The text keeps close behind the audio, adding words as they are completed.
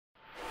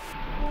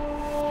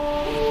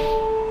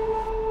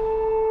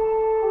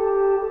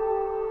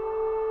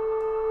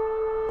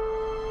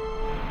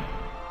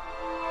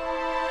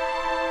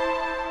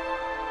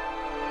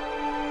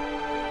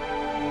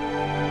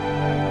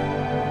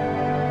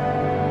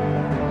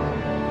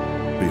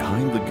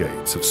Behind the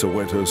gates of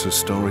Soweto's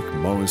historic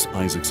Morris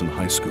Isaacson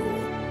High School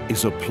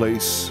is a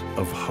place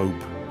of hope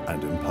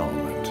and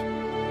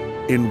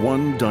empowerment. In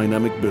one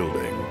dynamic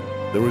building,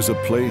 there is a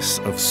place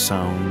of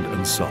sound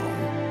and song,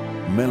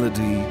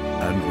 melody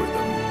and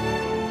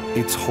rhythm.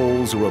 Its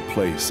halls are a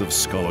place of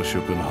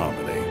scholarship and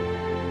harmony.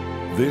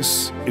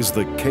 This is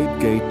the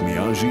Gate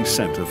MIAGI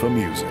Centre for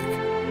Music,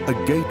 a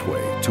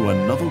gateway to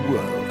another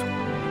world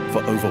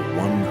for over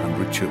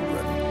 100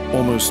 children.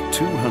 Almost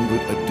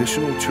 200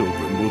 additional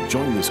children will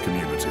join this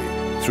community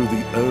through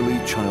the Early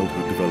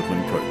Childhood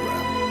Development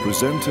Program,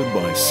 presented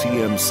by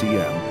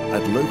CMCM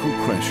at local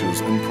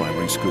crèches and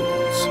primary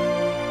schools.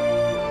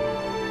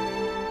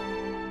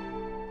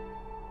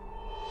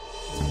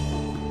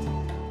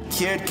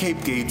 Here at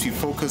Cape Gate, we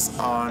focus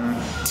on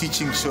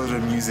teaching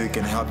children music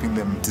and helping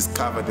them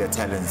discover their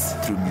talents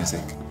through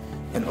music,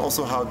 and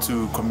also how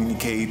to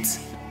communicate,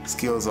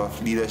 skills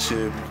of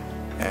leadership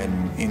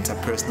and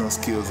interpersonal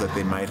skills that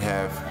they might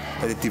have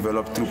that they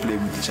develop through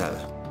playing with each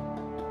other.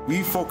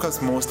 We focus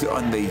mostly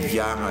on the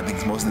young, I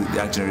think mostly the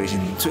young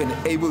generation, to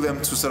enable them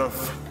to sort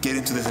of get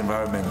into this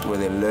environment where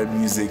they learn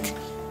music,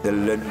 they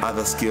learn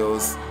other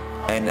skills,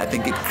 and I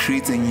think it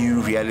creates a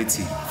new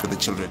reality for the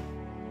children.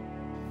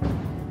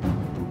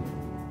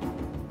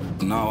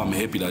 Now I'm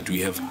happy that we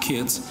have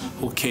kids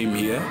who came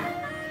here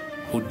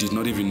who did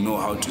not even know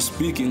how to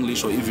speak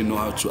English or even know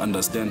how to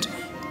understand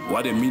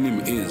what a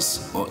minimum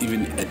is, or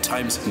even a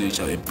time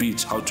signature, a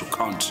bridge, how to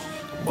count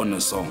on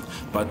a song.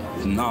 But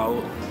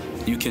now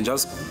you can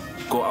just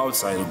go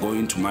outside or go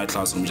into my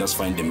classroom, just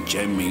find them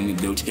jamming.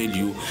 They'll tell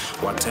you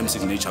what time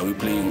signature are we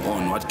playing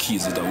on, what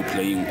keys are we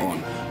playing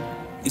on.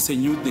 It's a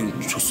new thing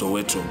to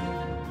Soweto.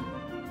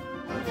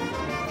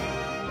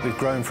 We've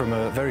grown from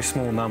a very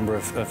small number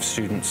of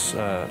students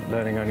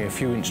learning only a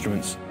few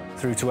instruments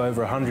through to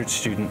over 100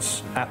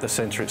 students at the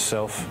centre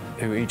itself,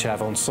 who each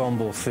have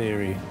ensemble,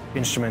 theory,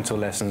 instrumental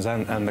lessons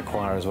and the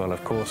choir as well,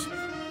 of course.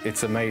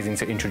 It's amazing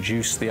to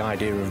introduce the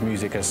idea of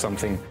music as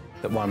something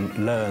that one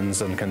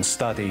learns and can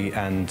study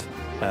and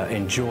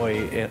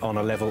enjoy on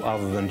a level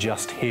other than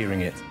just hearing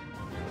it.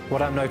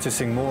 What I'm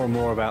noticing more and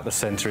more about the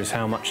centre is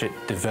how much it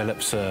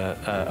develops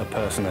a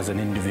person as an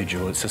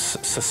individual. It's a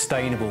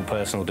sustainable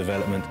personal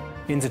development,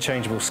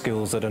 interchangeable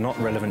skills that are not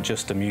relevant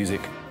just to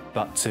music,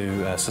 but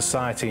to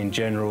society in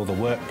general, the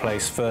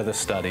workplace, further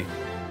study.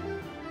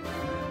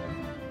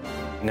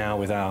 Now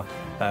with our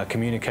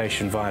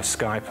communication via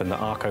Skype and the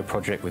ARCO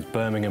project with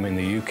Birmingham in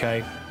the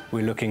UK,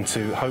 we're looking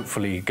to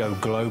hopefully go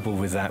global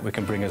with that. We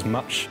can bring as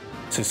much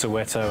to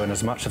Soweto and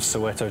as much of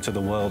Soweto to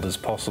the world as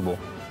possible.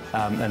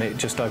 And it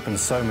just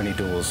opens so many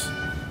doors.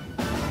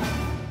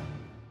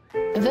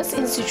 This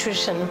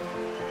institution,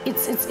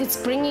 it's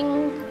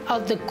bringing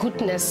out the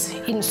goodness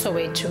in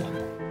Soweto.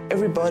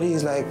 Everybody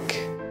is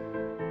like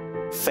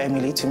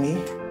family to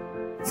me.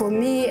 For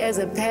me as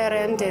a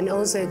parent and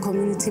also a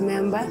community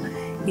member,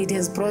 it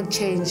has brought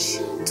change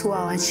to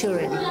our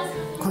children,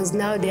 because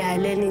now they are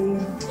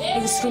learning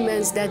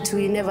instruments that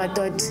we never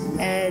thought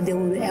they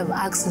would have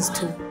access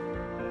to.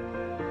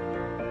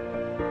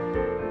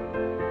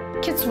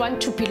 Kids want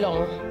to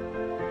belong.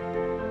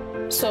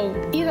 So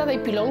either they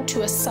belong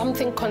to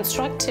something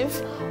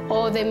constructive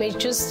or they may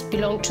just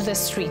belong to the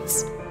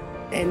streets.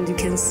 And you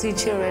can see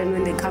children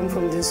when they come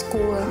from the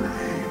school,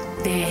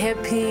 they're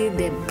happy,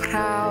 they're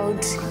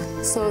proud,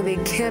 so they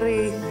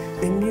carry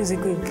the music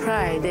with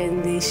pride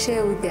and they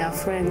share with their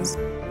friends.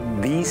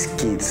 These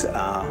kids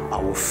are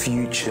our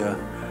future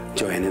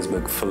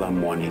Johannesburg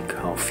Philharmonic,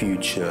 our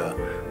future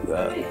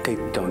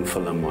Cape Town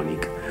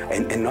Philharmonic,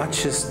 and not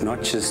just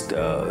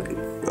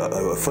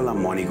a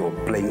philharmonic or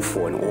playing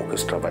for an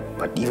orchestra,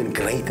 but even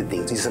greater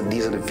things.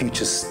 These are the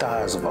future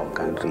stars of our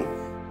country.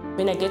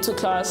 When I get to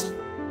class,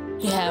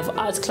 you have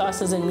arts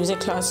classes and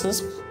music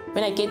classes.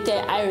 When I get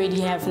there, I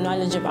already have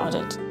knowledge about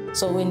it.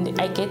 So when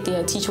I get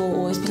there, a teacher will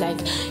always be like,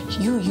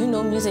 you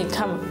know music,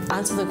 come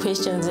answer the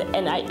questions.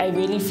 And I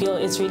really feel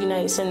it's really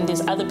nice, and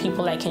there's other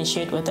people I can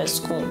share it with at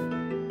school.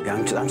 Yeah,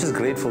 I'm just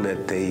grateful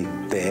that they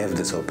have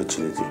this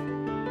opportunity.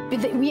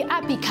 We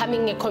are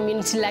becoming a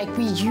community like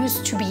we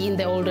used to be in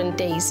the olden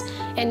days,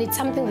 and it's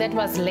something that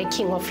was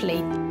lacking of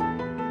late.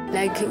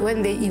 Like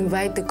when they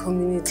invite the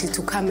community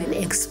to come and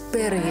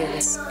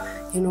experience,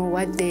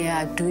 what they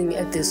are doing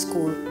at the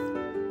school.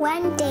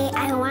 One day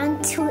I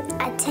want to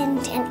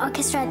attend an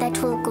orchestra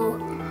that will go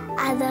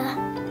other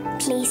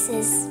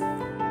places.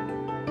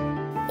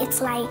 It's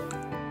like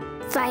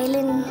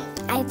violin.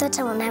 I thought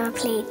I will never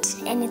play it,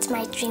 and it's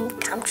my dream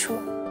come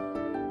true.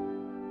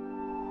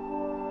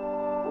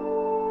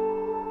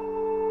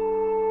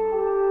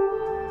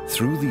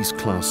 Through these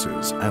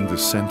classes and the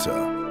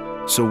centre,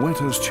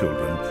 Soweto's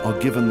children are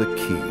given the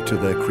key to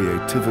their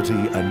creativity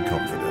and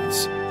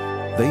confidence.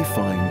 They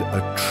find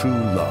a true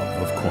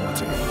love of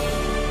quality.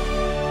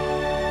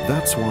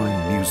 That's why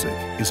music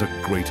is a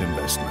great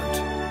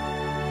investment,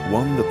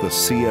 one that the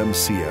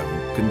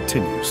CMCM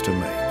continues to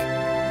make.